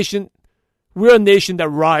MLM Nation, we're a nation that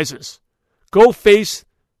rises. Go face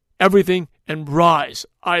everything and rise.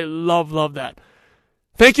 I love that.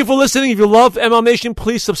 Thank you for listening. If you love MLM Nation,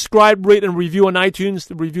 please subscribe, rate, and review on iTunes.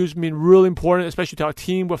 The reviews mean really important, especially to our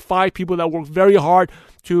team. We're 5 people that work very hard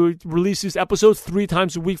to release these episodes 3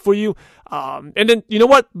 times a week for you. And then, you know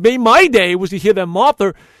what? Made my day was to hear that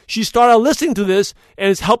Martha, she started listening to this,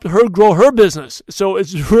 and it's helped her grow her business. So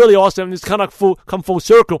it's really awesome. It's kind of come full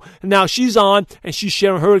circle. And now she's on, and she's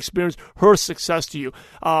sharing her experience, her success to you.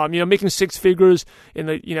 Making 6 figures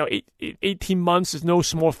in 18 months is no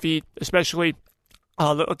small feat, especially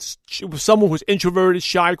someone who's introverted,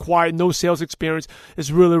 shy, quiet, no sales experience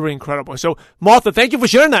is really, really incredible. So, Martha, thank you for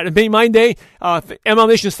sharing that. It made my day. MLM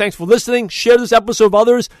Nation, thanks for listening. Share this episode with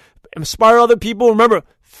others. Inspire other people. Remember,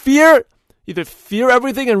 either fear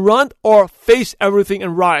everything and run, or face everything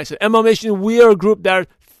and rise. At MLM Nation, we are a group that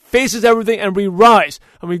faces everything and we rise.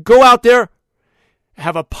 And we go out there and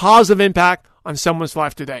have a positive impact on someone's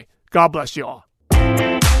life today. God bless you all.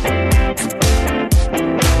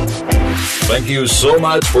 Thank you so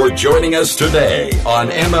much for joining us today on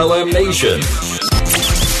MLM Nation.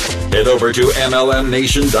 Head over to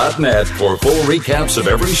MLMNation.net for full recaps of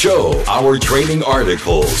every show, our training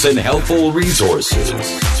articles, and helpful resources.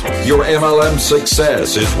 Your MLM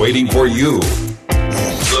success is waiting for you.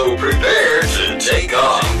 So prepare to take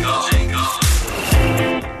off.